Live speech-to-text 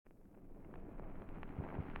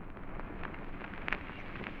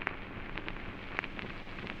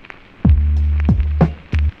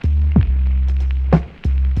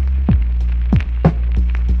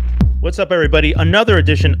What's up, everybody? Another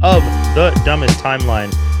edition of The Dumbest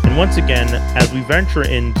Timeline. And once again, as we venture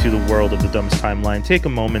into the world of The Dumbest Timeline, take a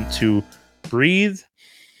moment to breathe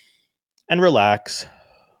and relax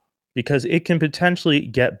because it can potentially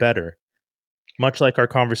get better. Much like our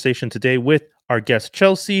conversation today with our guest,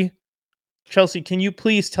 Chelsea. Chelsea, can you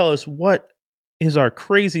please tell us what is our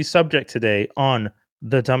crazy subject today on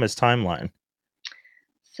The Dumbest Timeline?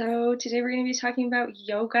 So today we're going to be talking about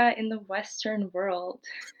yoga in the Western world.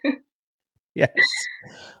 Yes,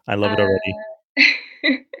 I love Uh, it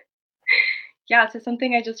already. yeah, so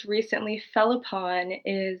something I just recently fell upon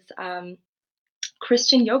is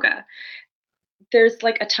Christian yoga. There's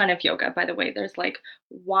like a ton of yoga, by the way. There's like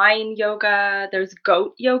wine yoga, there's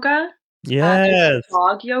goat yoga, there's Yes.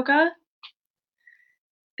 dog yoga,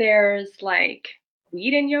 there's like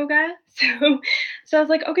weed and yoga. So I was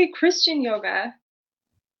like, okay, Christian yoga,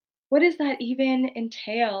 what does that even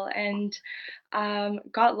entail? And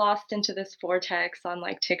got lost into this vortex on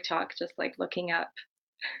like TikTok, just like looking up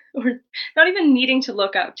or not even needing to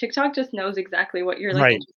look up. TikTok just knows exactly what you're like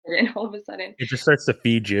Right. interested in all of a sudden. It just starts to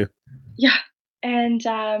feed you. Yeah. And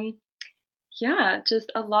yeah, just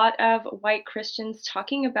a lot of white Christians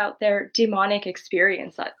talking about their demonic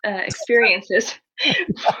experiences.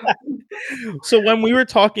 So when we were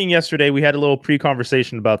talking yesterday, we had a little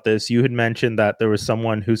pre-conversation about this. You had mentioned that there was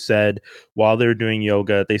someone who said while they were doing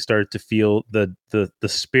yoga, they started to feel the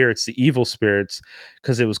spirits, the evil spirits,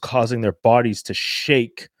 because it was causing their bodies to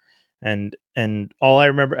shake. And all I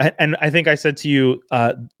remember, and I think I said to you,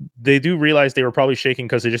 they do realize they were probably shaking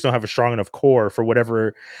because they just don't have a strong enough core for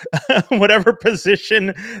whatever whatever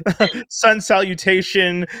position, sun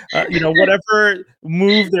salutation, whatever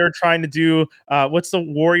move they're trying to do. What's the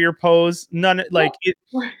warrior pose? None like it.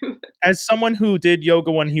 As someone who did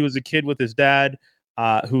yoga when he was a kid with his dad,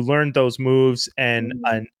 who learned those moves, and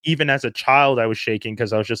even as a child, I was shaking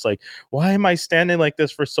because I was just like, why am I standing like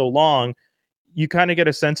this for so long? You kind of get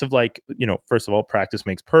a sense of like, first of all, practice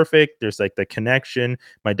makes perfect. There's like the connection.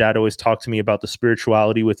 My dad always talked to me about the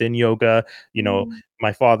spirituality within yoga. You know, Mm,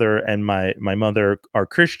 my father and my mother are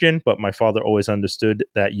Christian, but my father always understood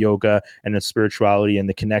that yoga and the spirituality and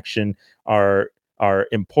the connection are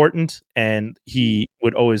important, and he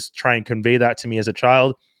would always try and convey that to me as a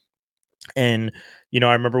child. And,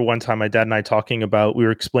 I remember one time my dad and I talking about, we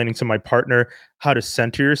were explaining to my partner how to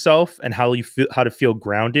center yourself and how to feel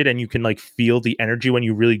grounded. And you can like feel the energy when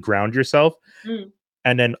you really ground yourself. mm.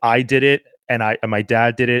 And then I did it, and my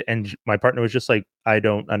dad did it. And my partner was just like, I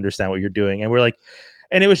don't understand what you're doing. And we're like,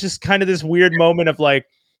 and it was just kind of this weird moment of like,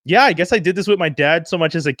 yeah, I guess I did this with my dad so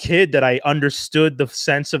much as a kid that I understood the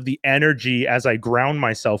sense of the energy as I ground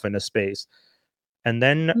myself in a space. And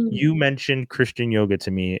then Mm. you mentioned Christian yoga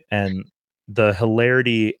to me, and the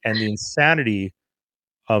hilarity and the insanity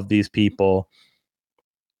of these people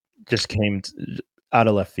just came out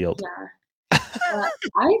of left field. Yeah.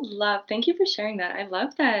 Thank you for sharing that. I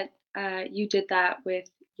love that you did that with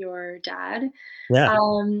your dad. Yeah.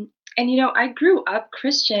 Um, and I grew up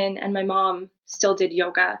Christian and my mom still did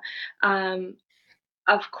yoga. Um,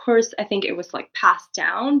 of course, I think it was like passed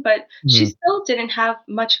down, but she Mhm, still didn't have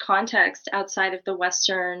much context outside of the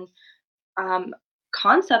Western um,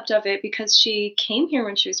 concept of it because she came here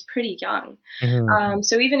when she was pretty young. mhm,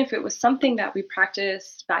 So even if it was something that we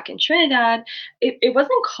practiced back in Trinidad, it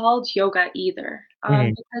wasn't called yoga either.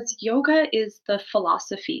 mhm. Because yoga is the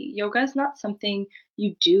philosophy. Yoga is not something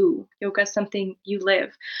you do. Yoga is something you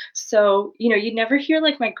live. So, you'd never hear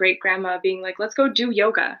like my great grandma being like, let's go do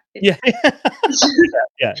yoga. Yeah. It's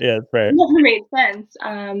Yeah, yeah, that's right. never made sense.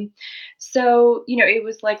 So, it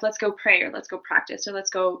was like, let's go pray or let's go practice or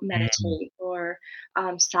let's go Mm. meditate or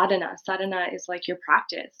sadhana. Sadhana is like your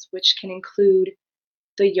practice, which can include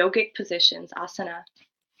the yogic positions, asana.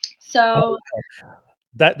 Oh, So,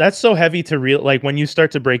 that's so heavy to real like, when you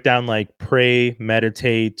start to break down, like, pray,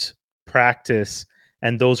 meditate, practice,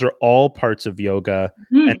 and those are all parts of yoga,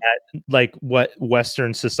 and mhm, that like, what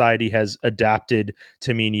Western society has adapted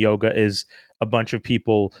to mean yoga is a bunch of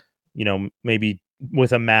people, maybe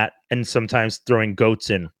with a mat and sometimes throwing goats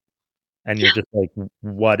in, and you're yeah, just like,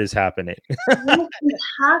 "What is happening?" what is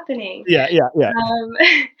happening? Yeah, yeah, yeah. Um,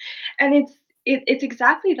 and it's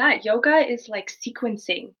exactly that. Yoga is like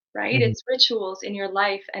sequencing, right? Mhm, It's rituals in your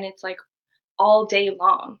life, and it's like all day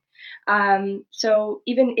long. So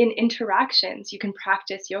even in interactions, you can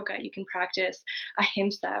practice yoga. You can practice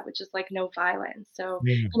ahimsa, which is like no violence. So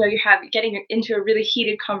mm, you're getting into a really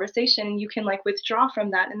heated conversation, and you can like withdraw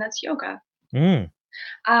from that, and that's yoga. mm.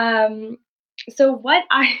 Um, so what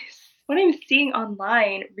I'm seeing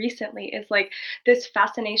online recently is like this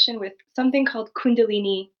fascination with something called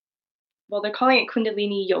Kundalini well, they're calling it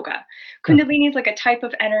Kundalini yoga. Huh. Kundalini is like a type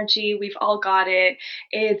of energy. We've all got it.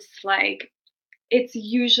 It's like it's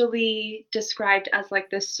usually described as like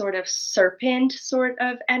this sort of serpent sort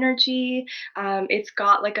of energy. It's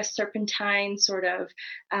got like a serpentine sort of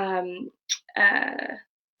um, uh,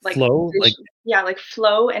 like Flow, like yeah, like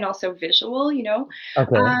flow and also visual, you know.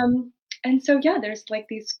 okay. Um, and so yeah, there's like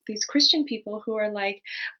these Christian people who are like,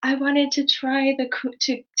 I wanted to try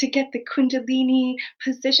to get the Kundalini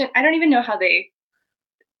position. I don't even know how they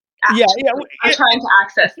Yeah, actually yeah, are trying to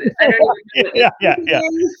access this. I don't even know what yeah, they yeah, think yeah.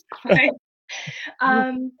 it is, but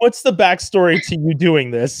What's the backstory to you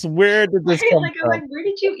doing this? Where did this right? come Like, I'm from? like, "Where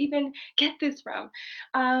did you even get this from?"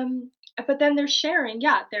 But then they're sharing,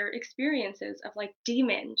 yeah, their experiences of, like,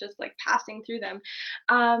 demon just, like, passing through them.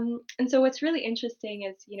 And so what's really interesting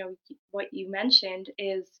is, what you mentioned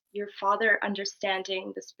is your father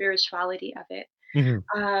understanding the spirituality of it. Mhm.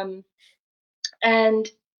 Um, and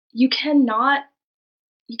you cannot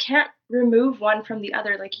you can't remove one from the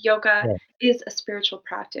other. Like yoga Yeah. is a spiritual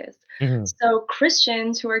practice. Mhm. So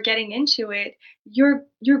Christians who are getting into it, you're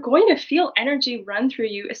going to feel energy run through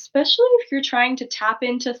you, especially if you're trying to tap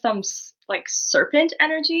into some like serpent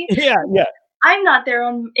energy. Yeah, yeah. I'm not there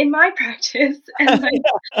in my practice, and like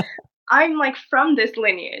I'm like from this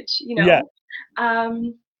lineage, Yeah.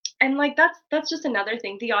 um, and like that's just another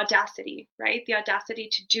thing, the audacity, right? The audacity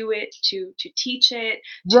to do it, to teach it,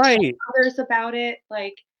 to tell Right. others about it,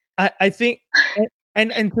 like I think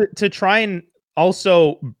and to try and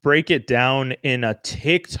also break it down in a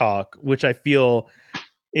TikTok, which I feel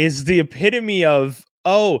is the epitome of,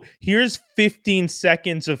 "Oh, here's 15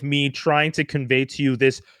 seconds of me trying to convey to you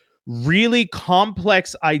this really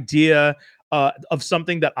complex idea, of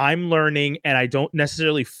something that I'm learning and I don't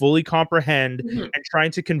necessarily fully comprehend, mhm, and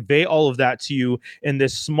trying to convey all of that to you in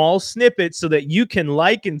this small snippet so that you can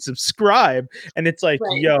like and subscribe." And it's like,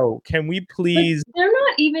 right. "Yo, can we But please." they're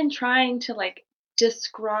not even trying to like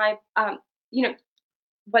describe, you know,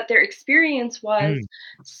 what their experience was Mm.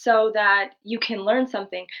 so that you can learn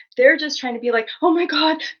something. They're just trying to be like, "Oh my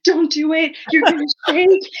god, don't do it. You're gonna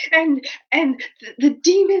shake and the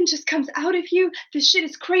demon just comes out of you. This shit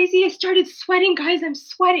is crazy. I started sweating, guys. I'm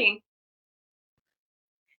sweating."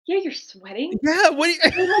 Yeah, you're sweating. Yeah, what do you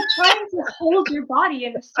You're like trying to hold your body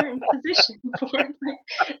in a certain position for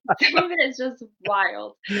like some of it is just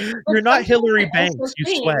wild. But You're not sometimes Hillary I also Banks, you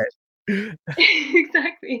think sweat.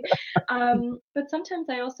 exactly. But sometimes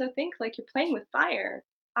I also think like you're playing with fire.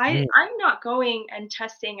 Mm, I'm not going and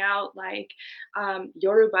testing out like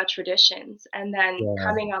Yoruba traditions and then yeah,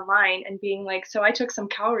 coming online and being like, so I took some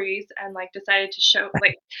calories and like decided to show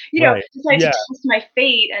like right. decided to Yeah, test my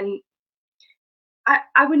fate and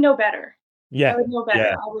I would know better. I yeah, would know better.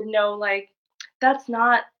 yeah, I would know like that's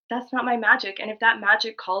not my magic. And if that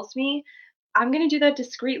magic calls me, I'm gonna do that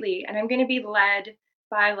discreetly and I'm gonna be led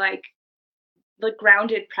by like the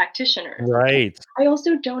grounded practitioners. right. I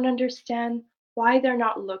also don't understand why they're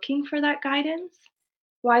not looking for that guidance,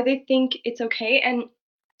 why they think it's okay. And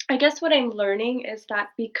I guess what I'm learning is that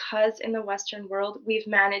because in the Western world, we've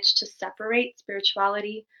managed to separate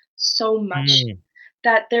spirituality so much Mm,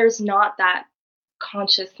 that there's not that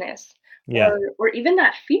consciousness yeah, or even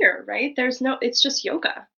that fear, right? It's just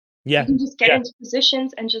yoga. You yeah, can just get yeah, into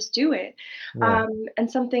positions and just do it. yeah. And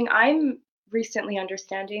something I'm recently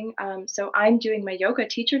understanding, so I'm doing my yoga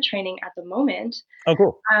teacher training at the moment. Oh,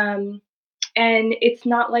 cool. Um, and it's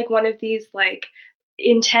not like one of these like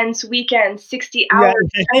intense weekends, 60-hour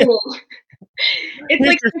Yeah, training. It's here's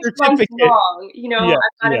like your 6 months certificate. long, Yeah,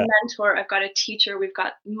 I've got a yeah, mentor, I've got a teacher, we've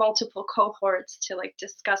got multiple cohorts to, like,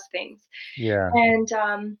 discuss things, yeah.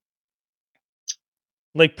 and,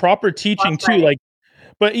 Like, proper teaching lost too, my like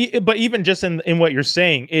but even just in what you're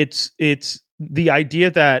saying, it's the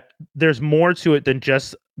idea that there's more to it than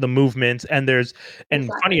just the movements, and there's and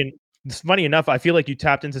funny exactly. and it's funny enough, I feel like you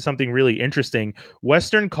tapped into something really interesting.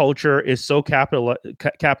 Western culture is so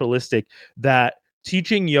capitalistic that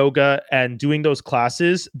teaching yoga and doing those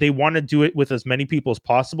classes, they wanna do it with as many people as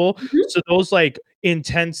possible. Mhm. So those, like,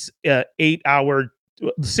 intense, 8-hour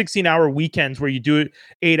 16-hour weekends where you do it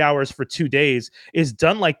 8 hours for 2 days is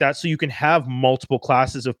done like that so you can have multiple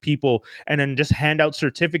classes of people and then just hand out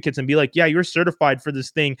certificates and be like, "Yeah, you're certified for this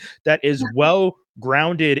thing that is Exactly. well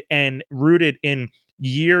grounded and rooted in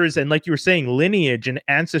years and like you were saying, lineage and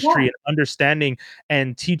ancestry Yeah. and understanding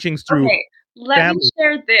and teachings through Okay, let me family."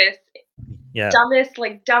 share this Yeah.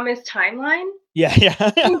 dumbest timeline. Yeah, yeah.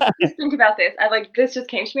 Just think about this. This just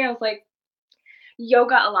came to me, I was like,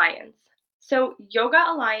 Yoga Alliance. So, Yoga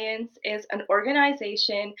Alliance is an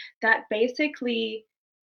organization that basically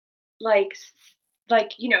like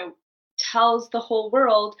like tells the whole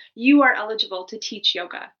world you are eligible to teach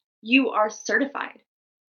yoga. you are certified.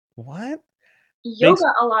 What? Makes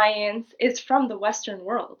Yoga Alliance is from the Western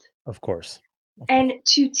world. Of course. Of course. And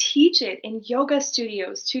to teach it in yoga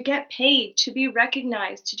studios, to get paid, to be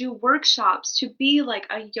recognized, to do workshops, to be like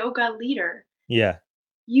a yoga leader, Yeah.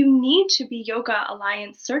 you need to be Yoga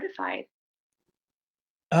Alliance certified.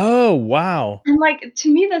 Oh, wow. And like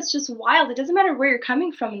to me, that's just wild. It doesn't matter where you're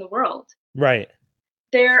coming from in the world. Right.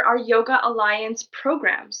 There are Yoga Alliance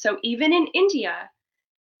programs. So even in India,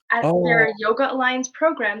 there Oh, are Yoga Alliance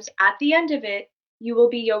programs. At the end of it, you will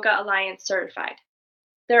be Yoga Alliance certified.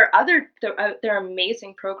 There are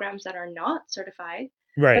amazing programs that are not certified,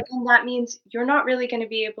 but right. then that means you're not really gonna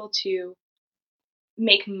be able to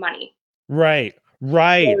make money Right.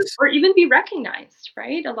 Right. or even be recognized,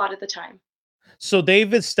 right? A lot of the time. So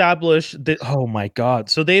they've established that oh my god.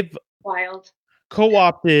 So they've Wild.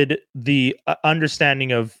 co-opted the,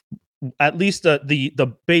 understanding of at least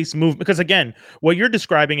the base movement because again, what you're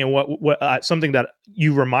describing and something that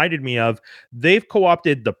you reminded me of, they've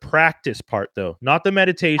co-opted the practice part though, not the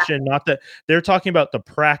meditation, Exactly. not the they're talking about the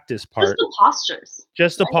practice Just part, the postures,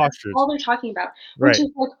 just the right? That's postures. all they're talking about, which Right. is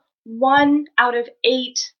like 1 out of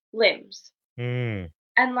 8 limbs. Mm.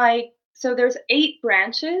 And, like, so there's 8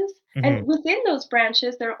 branches, and Mhm. within those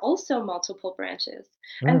branches, there are also multiple branches.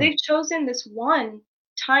 And Mm. they've chosen this one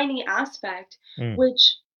tiny aspect, Mm.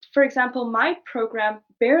 which, for example, my program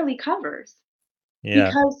barely covers. Yeah.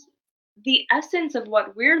 Because the essence of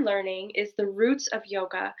what we're learning is the roots of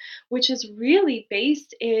yoga, which is really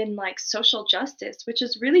based in like social justice, which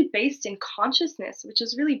is really based in consciousness, which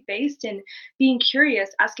is really based in being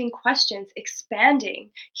curious, asking questions,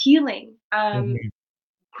 expanding, healing, Mhm.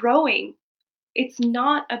 growing. It's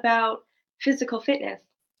not about physical fitness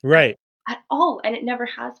at, Right. at all, and it never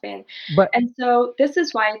has been. But And so this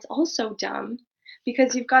is why it's also dumb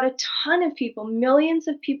because you've got a ton of people, millions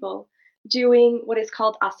of people doing what is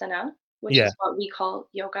called asana, which yeah. is what we call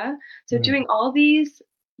yoga. So Mhm. doing all these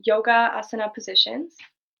yoga asana positions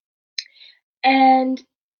and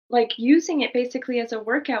like using it basically as a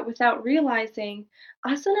workout without realizing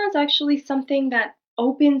asana is actually something that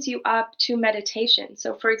opens you up to meditation.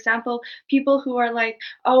 So, for example, people who are like,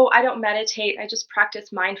 oh, I don't meditate, I just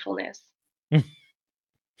practice mindfulness. What?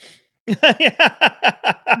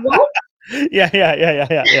 Yeah, yeah, yeah, yeah,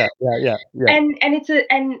 yeah, yeah, yeah, yeah, yeah. And it's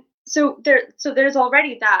a, and so there's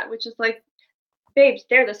already that, which is like, babes,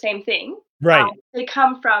 they're the same thing. Right. They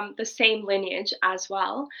come from the same lineage as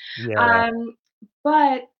well. Yeah, Um,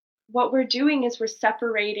 but what we're doing is we're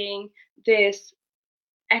separating this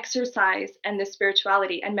exercise and the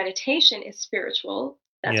spirituality, and meditation is spiritual.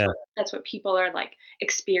 yeah. That's what people are like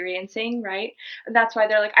experiencing, right? And that's why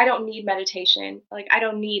they're like, I don't need meditation, like I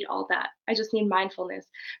don't need all that, I just need mindfulness.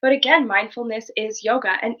 But again, mindfulness is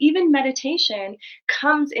yoga, and even meditation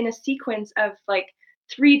comes in a sequence of like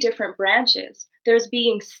 3 different branches. There's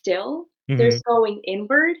being still, Mhm, there's going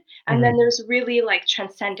inward, and mhm. then there's really like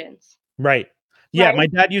transcendence, Right. Yeah, my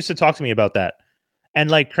right? dad used to talk to me about that. And,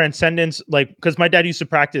 like, transcendence, like, because my dad used to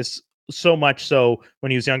practice so much so when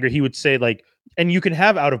he was younger, he would say, like and you can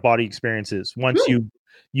have out of body experiences once Mm,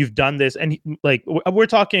 you've done this, and like, we're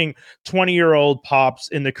talking 20-year-old pops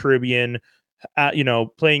in the Caribbean,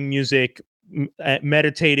 playing music,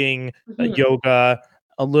 meditating, mhm, yoga,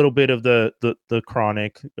 a little bit of the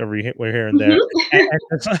chronic everywhere here and there.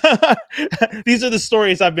 mhm. These are the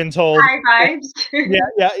stories I've been told. High vibes. Yeah,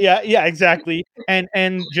 yeah, yeah, yeah, exactly. And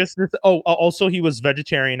just this also he was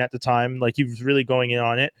vegetarian at the time, like, he was really going in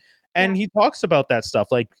on it, Yeah. and he talks about that stuff,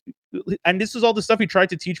 like and this is all the stuff he tried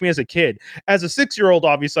to teach me as a kid. As a six-year-old,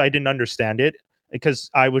 obviously, I didn't understand it because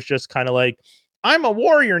I was just kinda like, "I'm a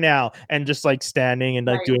warrior now," and just, like, standing and,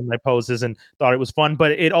 like, Right. doing my poses and thought it was fun,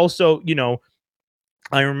 but it also,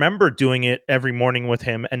 I remember doing it every morning with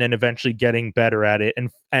him and then eventually getting better at it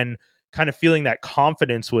and kind of feeling that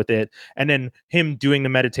confidence with it, and then him doing the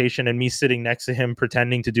meditation and me sitting next to him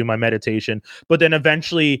pretending to do my meditation, but then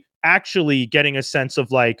eventually actually getting a sense of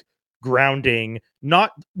like grounding,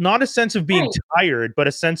 not a sense of being Right. tired, but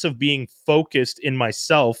a sense of being focused in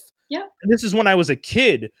myself. Yep. And this is when I was a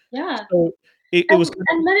kid. Yeah. So it was kind of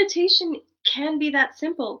And meditation can be that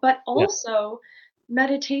simple, but yeah. also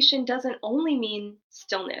meditation doesn't only mean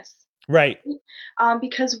stillness. Right.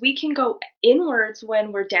 Because we can go inwards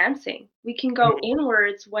when we're dancing. We can go Mhm.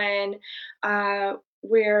 inwards when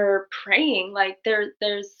we're praying. Like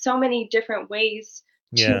there's so many different ways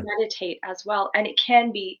to Yeah. meditate as well, and it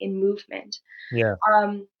can be in movement. Yeah.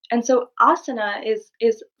 And so asana is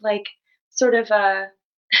like sort of a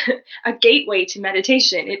a gateway to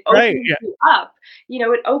meditation. It Right. opens Yeah. you up.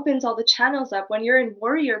 It opens all the channels up. When you're in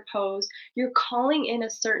warrior pose, you're calling in a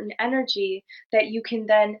certain energy that you can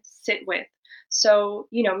then sit with. So,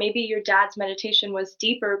 maybe your dad's meditation was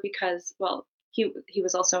deeper because, well, he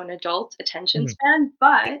was also an adult attention Mhm. span,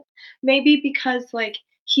 but maybe because like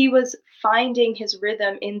he was finding his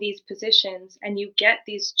rhythm in these positions, and you get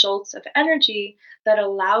these jolts of energy that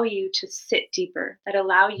allow you to sit deeper, that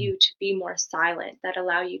allow Mm. you to be more silent, that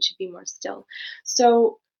allow you to be more still.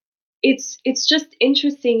 So it's just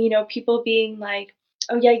interesting, people being like,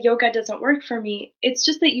 "Oh yeah, yoga doesn't work for me." It's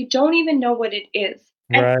just that you don't even know what it is.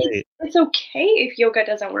 And it's Right. it's okay if yoga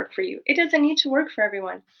doesn't work for you. It doesn't need to work for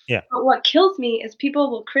everyone. Yeah. But what kills me is people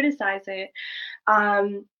will criticize it,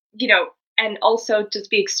 um, you know, and also just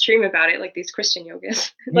be extreme about it, like these Christian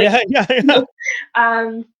yogas. Like, Yeah, yeah, you yeah. know,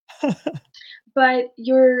 um, but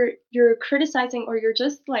you're criticizing, or you're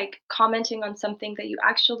just like commenting on something that you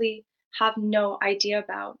actually have no idea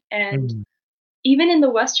about. And Mhm. even in the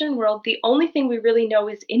Western world, the only thing we really know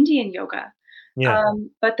is Indian yoga. Yeah.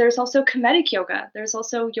 But there's also Kemetic yoga. There's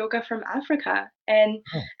also yoga from Africa,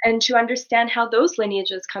 Oh, and to understand how those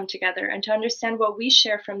lineages come together, and to understand what we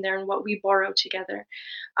share from there and what we borrow together,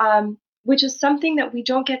 which is something that we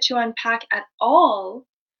don't get to unpack at all,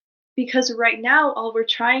 because right now all we're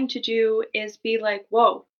trying to do is be like,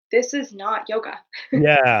 "Whoa, this is not yoga."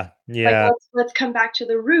 yeah, Like, yeah, let's come back to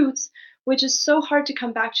the roots, which is so hard to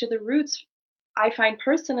come back to the roots, I find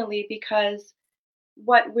personally, because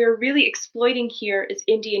what we're really exploiting here is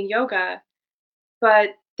Indian yoga,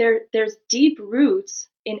 but there's deep roots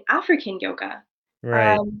in African yoga.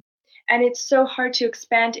 right. Um, and it's so hard to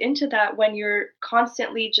expand into that when you're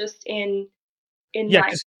constantly just in Yeah, like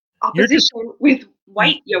because 'cause you're just opposition with y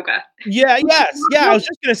white yoga. yeah, Which is yes, not yeah, I was yoga.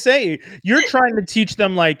 just gonna say, you're trying to teach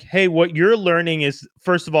them, like, "Hey, what you're learning is,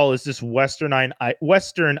 first of all, is this Western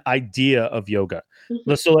idea of yoga. Mhm.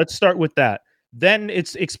 Let's start with that." Then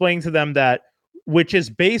it's explaining to them that which is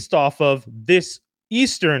based off of this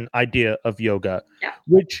Eastern idea of yoga, Yeah,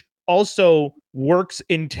 which also works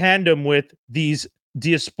in tandem with these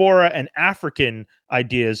diaspora and African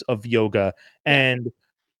ideas of yoga, yeah.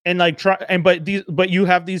 and like try and but you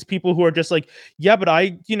have these people who are just like, yeah, but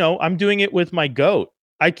I'm doing it with my goat.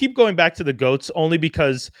 I keep going back to the goats only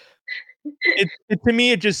because it to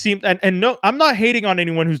me it just seemed, and no, I'm not hating on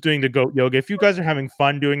anyone who's doing the goat yoga. If you guys are having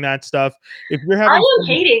fun doing that stuff, if you're I having am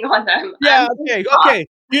fun, hating on them. yeah, Full okay, stop. okay.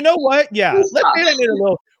 You know what? Yeah, Full let's stop. hit on it a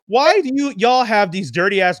little. Why do y'all have these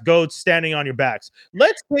dirty ass goats standing on your backs?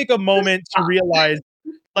 Let's take a Just moment to stop. realize,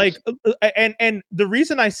 like, and the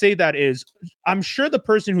reason I say that is I'm sure the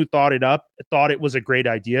person who thought it up thought it was a great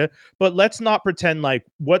idea, but let's not pretend like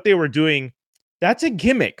what they were doing, that's a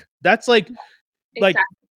gimmick. That's like Exactly.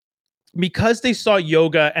 because they saw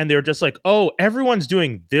yoga and they're just like, "Oh, everyone's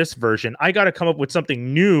doing this version. I got to come up with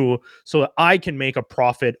something new so that I can make a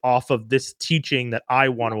profit off of this teaching that I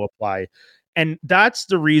want Yeah. to apply." And that's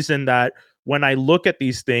the reason that when I look at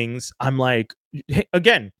these things, I'm like, hey,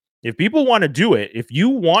 again, if people want to do it, if you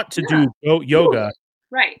want to Yeah. do goat Do yoga, it.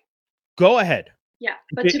 Right. go ahead. Yeah.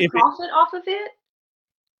 If But it, to if it profit off of it,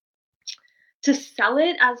 to sell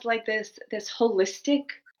it as like this holistic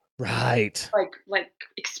right, like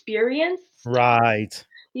experience, stop. right,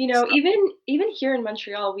 Even here in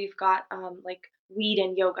Montreal, we've got like weed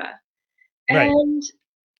and yoga. right, And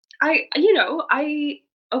I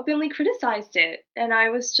openly criticized it, and I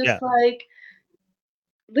was yeah, just like,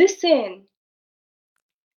 "Listen,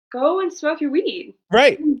 go and smoke your weed,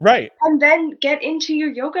 right, and right, then get into your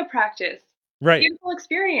yoga practice. right, Beautiful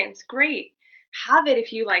experience, great. Have it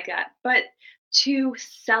if you like that, but to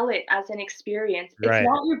sell it as an experience, it's right,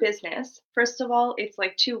 not your business. First of all, it's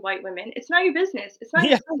like 2 white women. It's not your business, it's not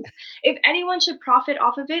your yeah, place. If anyone should profit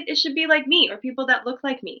off of it, it should be like me or people that look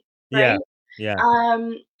like me, right? yeah, yeah.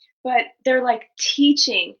 Um, but they're, like,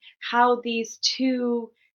 teaching how these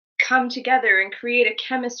 2 come together and create a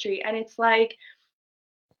chemistry, and it's like,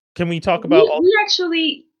 Can we talk about we all? we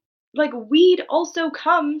actually like, weed also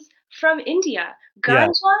comes from India. Yeah,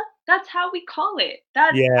 Ganja, that's how we call it.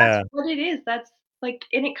 That's yeah. what it is. That's like,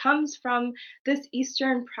 and it comes from this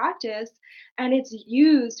Eastern practice, and it's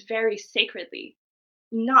used very sacredly,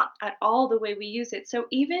 not at all the way we use it. So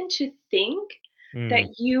even to think that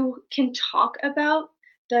Mm, you can talk about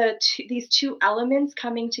these 2 elements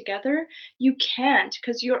coming together, you can't,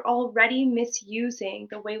 because 'cause you're already misusing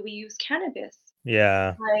the way we use cannabis.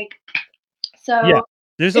 yeah. Like, Yeah. so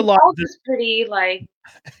There's a it's lot all there's just pretty, like,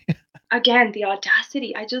 again, the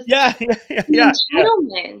audacity, yeah, yeah, yeah, the yeah, yeah.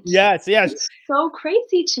 entitlement, Yes, yes. it's so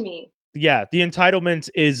crazy to me. Yeah, the entitlement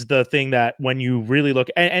is the thing that when you really look,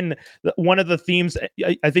 and one of the themes,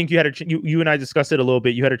 I think you had you and I discussed it a little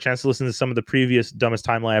bit. You had a chance to listen to some of the previous Dumbest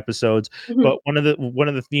Timeline episodes, Mhm. but one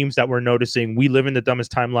of the themes that we're noticing, we live in the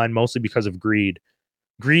dumbest timeline mostly because of greed.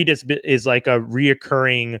 Greed is like a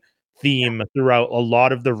reoccurring theme throughout a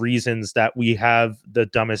lot of the reasons that we have the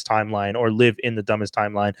dumbest timeline or live in the dumbest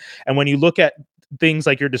timeline. And when you look at things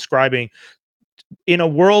like you're describing, in a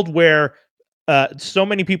world where so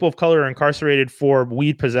many people of color are incarcerated for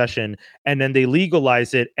weed possession, and then they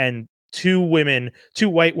legalize it, and two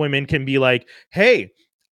white women can be like, "Hey,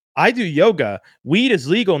 I do yoga. Weed is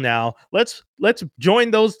legal now. Let's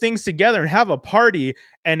join those things together and have a party."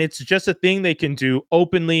 And it's just a thing they can do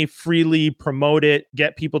openly, freely, promote it,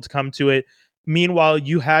 get people to come to it. Meanwhile,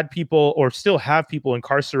 you had people or still have people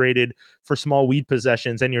incarcerated for small weed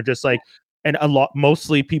possessions, and you're just like, and a lot,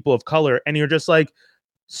 mostly people of color, and you're just like,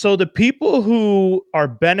 so the people who are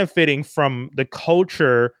benefiting from the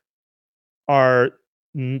culture are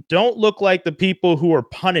don't look like the people who are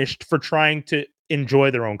punished for trying to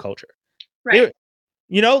enjoy their own culture. Right,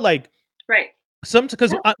 They, like right. some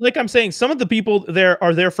because Yeah, like I'm saying, some of the people there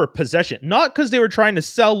are there for possession, not because they were trying to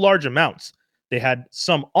sell large amounts. They had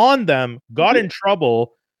some on them, got mhm, in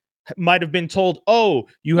trouble, might have been told, "Oh,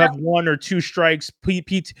 you yep, have one or two strikes,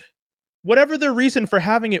 whatever the reason for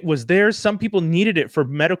having it was there. Some people needed it for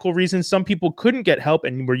medical reasons. Some people couldn't get help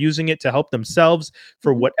and were using it to help themselves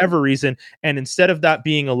for mhm, whatever reason. And instead of that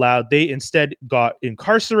being allowed, they instead got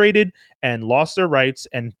incarcerated and lost their rights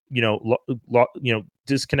and,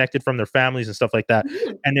 disconnected from their families and stuff like that.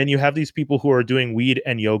 mhm, And then you have these people who are doing weed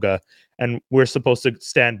and yoga, and we're supposed to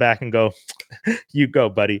stand back and go, "You go,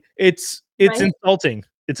 buddy." It's right? insulting.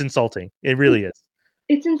 It's insulting. It It really is.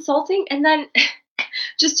 it's insulting, and then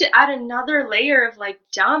just to add another layer of, like,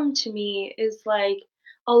 dumb to me is, like,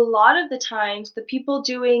 a lot of the times, the people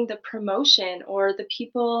doing the promotion or the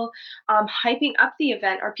people, hyping up the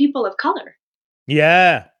event are people of color,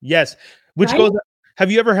 Yeah, yes. Which right? goes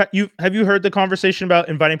have you ever have you heard the conversation about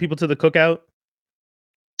inviting people to the cookout?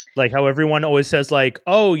 Like how everyone always says like,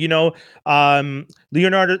 "Oh,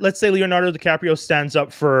 Leonardo, let's say Leonardo DiCaprio stands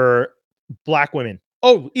up for black women."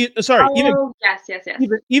 Oh, sorry, Oh, yes, yes, yes.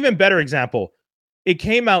 even better example. It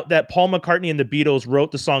came out that Paul McCartney and the Beatles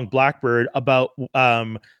wrote the song Blackbird about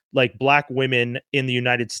like black women in the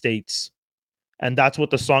United States, and that's what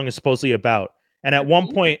the song is supposedly about. And at one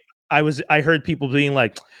Mhm. point, I heard people being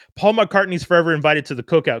like, Paul McCartney's forever invited to the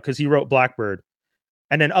cookout because he wrote Blackbird.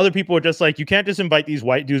 And then other people were just like, you can't just invite these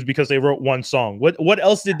white dudes because they wrote one song. What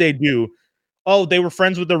else did they do? Oh, they were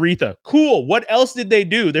friends with Aretha. Cool. What else did they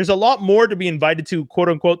do? There's a lot more to be invited to, quote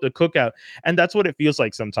unquote, the cookout. And that's what it feels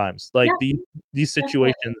like sometimes. Yeah, Like these definitely.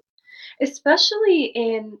 situations. Especially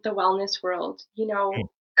in the wellness world, Mm,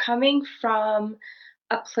 coming from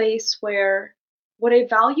a place where what I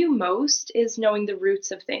value most is knowing the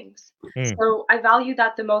roots of things. mm, So I value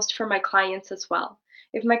that the most for my clients as well.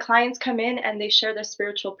 If my clients come in and they share their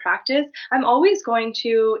spiritual practice, I'm always going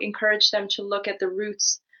to encourage them to look at the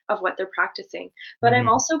roots of what they're practicing. But I'm mhm,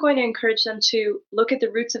 also going to encourage them to look at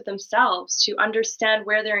the roots of themselves, to understand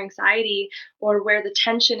where their anxiety or where the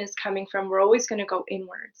tension is coming from. We're always going to go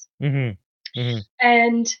inwards. mhm, mhm.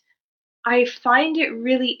 And I find it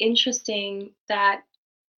really interesting that,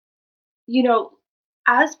 you know,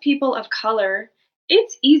 as people of color,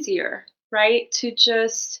 it's easier, right, to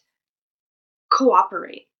just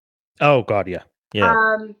cooperate. Oh God, yeah. Yeah.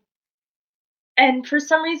 Um, and for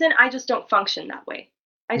some reason, I just don't function that way.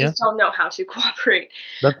 I Yeah. just don't know how to cooperate.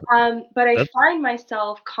 That's But I that's find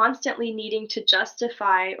myself constantly needing to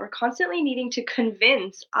justify or constantly needing to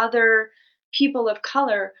convince other people of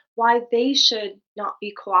color why they should not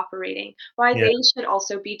be cooperating, why yeah, they should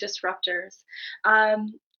also be disruptors.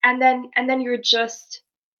 And then you're just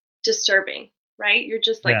disturbing, right? You're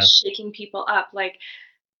just like yeah, shaking people up. Like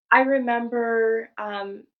I remember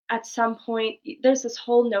at some point, there's this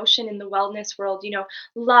whole notion in the wellness world,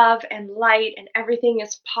 love and light and everything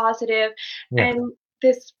is positive. yeah. And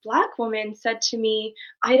this Black woman said to me,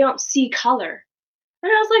 I don't see color.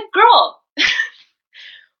 And I was like, girl,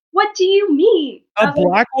 what do you mean? A I was like,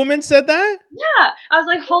 black woman said that? yeah. I was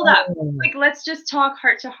like, hold up. Oh. Like, let's just talk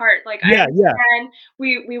heart to heart. Like, I Yeah, yeah. understand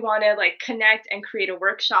we want to like connect and create a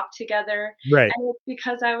workshop together. Right, And it's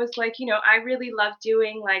because I was like, I really love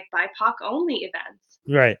doing like BIPOC only events.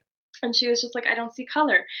 right. And she was just like, "I don't see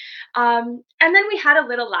color." And then we had a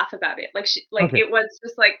little laugh about it. Like Okay. it was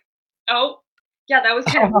just like, "Oh, yeah, that was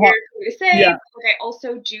kind of weird for me to say." Yeah. But like, I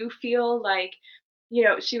also do feel like,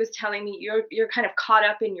 she was telling me you're kind of caught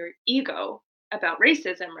up in your ego about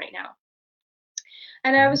racism right now.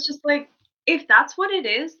 And I was just like, if that's what it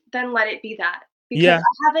is, then let it be that. Because Yeah,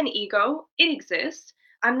 I have an ego, it exists.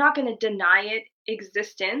 I'm not going to deny it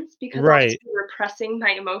existence because I'll right. just be repressing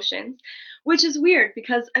my emotions, which is weird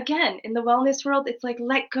because, again, in the wellness world, it's like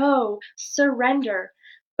let go, surrender.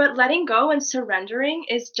 But letting go and surrendering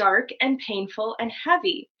is dark and painful and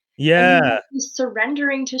heavy. And you Yeah. might be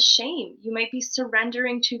surrendering to shame. You might be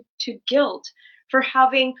surrendering to guilt for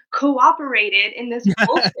having cooperated in this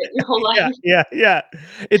bullshit your whole Yeah, life. yeah, yeah.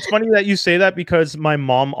 It's funny that you say that because my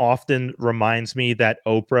mom often reminds me that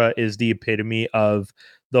Oprah is the epitome of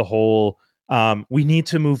the whole, we need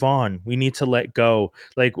to move on. We need to let go.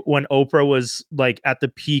 Like when Oprah was like at the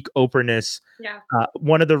peak Oprah-ness, Yeah.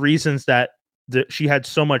 one of the reasons that she had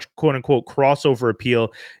so much quote unquote crossover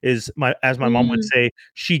appeal is as my mom would Mm. say,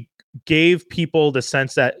 she gave people the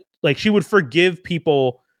sense that like she would forgive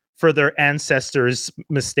people for their ancestors'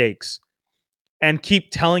 mistakes and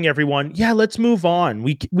keep telling everyone, "Yeah, let's move on.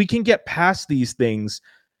 We can get past these things."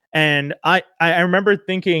 And I remember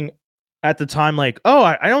thinking at the time, like, "Oh,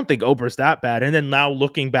 I don't think Oprah's that bad." And then now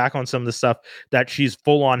looking back on some of the stuff that she's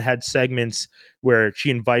full on had segments where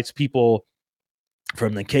she invites people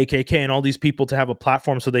from the KKK and all these people to have a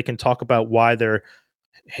platform so they can talk about why they're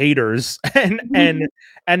haters and then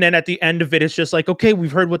at the end of it it's just like, okay,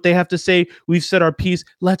 we've heard what they have to say, we've said our piece,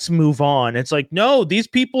 let's move on. It's like, no, these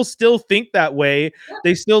people still think that way.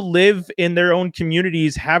 They still live in their own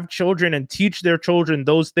communities, have children, and teach their children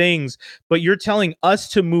those things, but you're telling us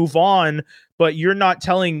to move on, but you're not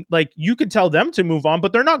telling, like, you could tell them to move on,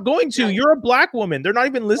 but they're not going to. Right, You're a black woman, they're not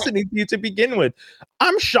even right. listening to you to begin with.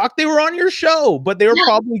 I'm shocked they were on your show, but they were Yeah,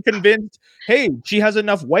 probably convinced, hey, she has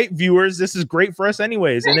enough white viewers. This is great for us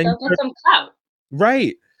anyways. And right, then you they'll get start, some clout.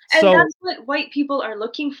 right. And So that's what white people are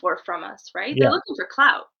looking for from us, right? They're yeah. looking for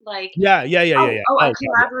clout. Like, Yeah, yeah, yeah, yeah, "Oh, yeah. oh, I Oh god, yeah.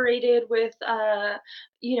 collaborated with, a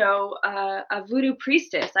voodoo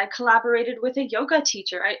priestess. I collaborated with a yoga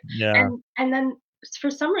teacher." I Yeah. and then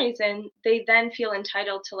for some reason, they then feel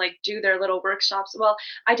entitled to, like, do their little workshops. "Well,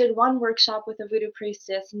 I did one workshop with a voodoo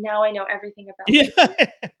priestess. Now I know everything about voodoo.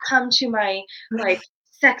 Yeah. Come to my, like,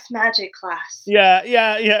 sex magic class." Yeah,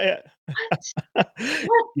 yeah, yeah, What? yeah.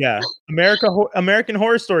 What? Yeah. American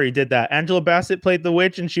Horror Story did that. Angela Bassett played the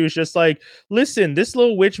witch, and she was just like, "Listen, this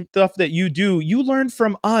little witch stuff that you do, you learned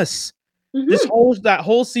from us." This Mhm. whole that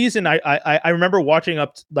whole season, I remember watching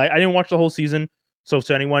like, I didn't watch the whole season, so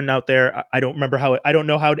to anyone out there, I don't remember how I don't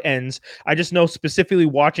know how it ends. I just know specifically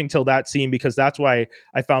watching till that scene because that's why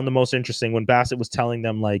I found the most interesting when Bassett was telling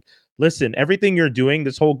them, like, "Listen, everything you're doing,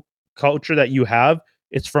 this whole culture that you have,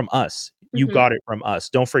 it's from us. You Mhm. got it from us.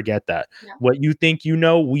 Don't forget that. Yeah, What you think you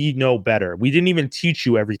know, we know better. We didn't even teach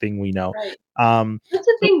you everything we know." right. Um, That's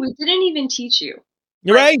the so thing, we didn't even teach you.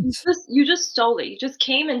 you're Like, right. you just stole it. You just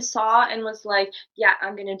came and saw and was like, "Yeah,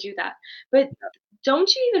 I'm gonna do that." But don't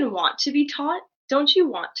you even want to be taught? Don't you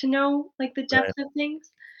want to know, like, the Right. depth of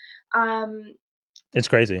things? Um, It's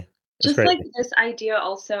crazy. It's just like crazy. this idea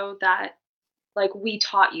also that, like, we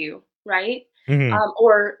taught you, right? Mhm.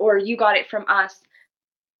 Or you got it from us.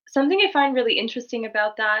 Something I find really interesting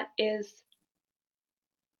about that is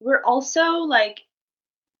we're also, like,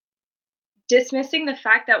 dismissing the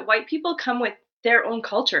fact that white people come with their own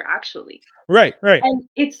culture, actually. Right, right. And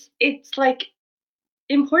it's, like,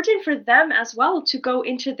 important for them as well to go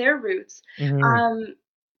into their roots. Mhm. Um,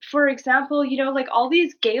 for example, like, all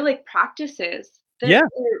these Gaelic practices, Yeah.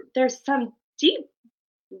 there's some deep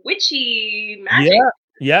witchy magic. Yeah.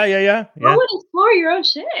 Yeah, yeah, yeah, Go yeah. and explore your own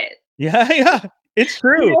shit, Yeah, yeah. It's you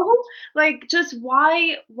true. know? Like, just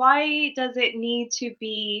why does it need to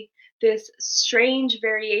be this strange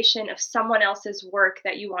variation of someone else's work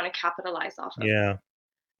that you wanna capitalize off of? Yeah.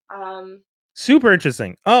 Um, Super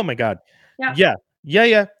interesting. Oh my god. yeah. Yeah.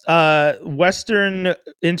 Yeah, yeah. Western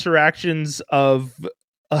interactions of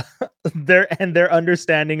uh, their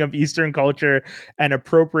understanding of Eastern culture and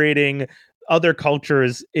appropriating other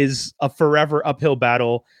cultures is a forever uphill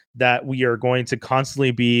battle that we are going to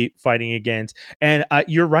constantly be fighting against. And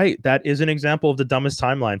you're right. That is an example of the dumbest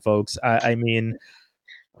timeline, folks. I mean,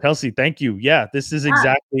 Kelsey, thank you. Yeah, this is Yeah.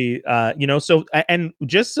 exactly, so, and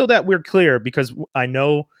just so that we're clear, because I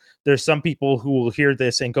know there's some people who will hear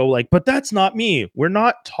this and go like, but that's not me. We're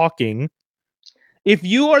not talking. If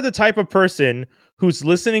you are the type of person who's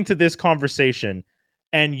listening to this conversation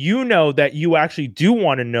and you know that you actually do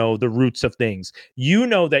want to know the roots of things, you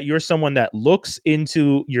know that you're someone that looks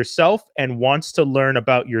into yourself and wants to learn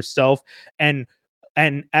about yourself and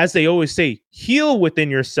as they always say, heal within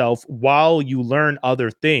yourself while you learn other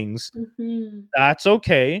things, Mhm. that's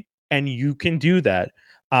okay, and you can do that.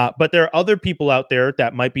 But there are other people out there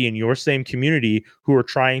that might be in your same community who are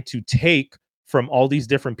trying to take from all these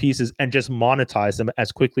different pieces and just monetize them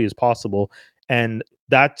as quickly as possible. And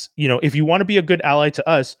that's, if you want to be a good ally to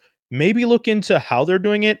us, maybe look into how they're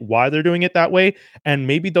doing it, why they're doing it that way, and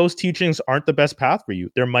maybe those teachings aren't the best path for you.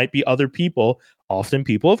 There might be other people, often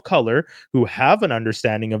people of color, who have an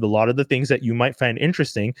understanding of a lot of the things that you might find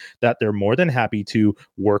interesting, that they're more than happy to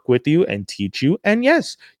work with you and teach you. And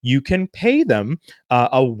yes, you can pay them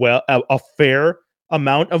a fair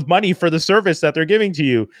amount of money for the service that they're giving to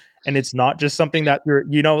you. And it's not just something that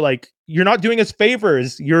like you're not doing us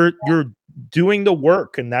favors. You're doing the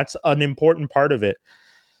work, and that's an important part of it.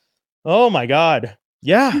 Oh my god.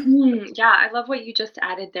 Yeah. Mhm. Yeah, I love what you just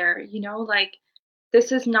added there. Like,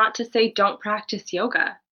 this is not to say don't practice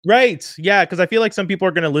yoga. Right. Yeah, because I feel like some people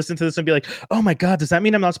are gonna listen to this and be like, "Oh my god, does that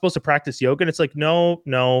mean I'm not supposed to practice yoga?" And it's like, "No,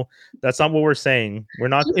 no, that's not what we're saying. We're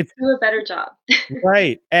not." Just If do a better job.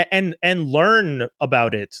 right, and learn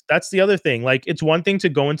about it. That's the other thing. Like, it's one thing to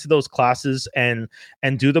go into those classes and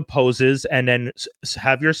do the poses and then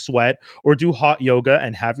have your sweat, or do hot yoga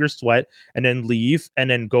and have your sweat and then leave and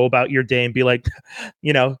then go about your day and be like,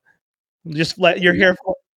 you know, just let your hair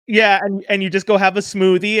fall. Yeah, and you just go have a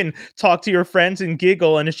smoothie and talk to your friends and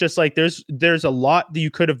giggle, and it's just like there's a lot that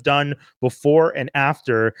you could have done before and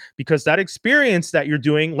after, because that experience that you're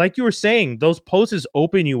doing, like you were saying, those poses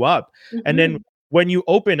open you up. And then Mhm. when you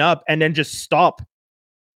open up and then just stop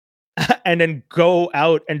and then go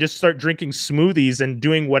out and just start drinking smoothies and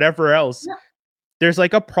doing whatever else, Yeah, there's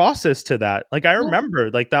like a process to that. Like, I yeah.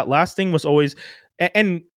 remember like that last thing was always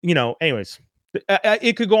and anyways,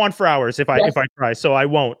 it could go on for hours if I Yes, if I try, so I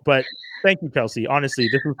won't. But thank you, Kelsey. Honestly,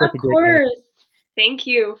 this was such of a great conversation. course. Thank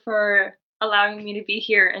you for allowing me to be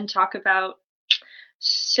here and talk about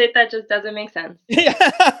shit that just doesn't make sense. Yeah.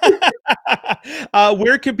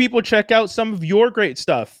 Where can people check out some of your great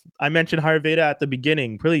stuff? I mentioned Higher Veda at the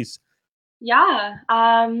beginning. Please. Yeah,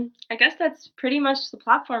 I guess that's pretty much the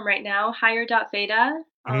platform right now. Hire.veda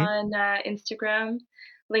Mhm. on Instagram.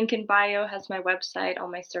 Link in bio has my website, all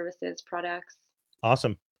my services, products.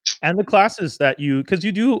 Awesome. And the classes that because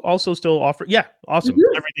you do also still offer. Yeah, awesome.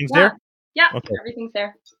 Mhm. Everything's Yeah. there. Yeah, Okay. everything's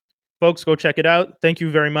there. Folks, go check it out. Thank you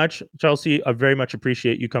very much, Chelsea. I very much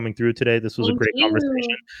appreciate you coming through today. This was a Thank great conversation.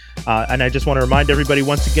 you. And I just want to remind everybody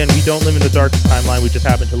once again, we don't live in the darkest timeline. We just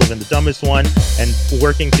happen to live in the dumbest one. And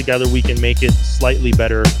working together, we can make it slightly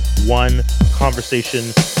better, one conversation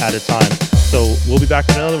at a time. So we'll be back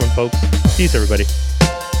in another one, folks. Peace, everybody.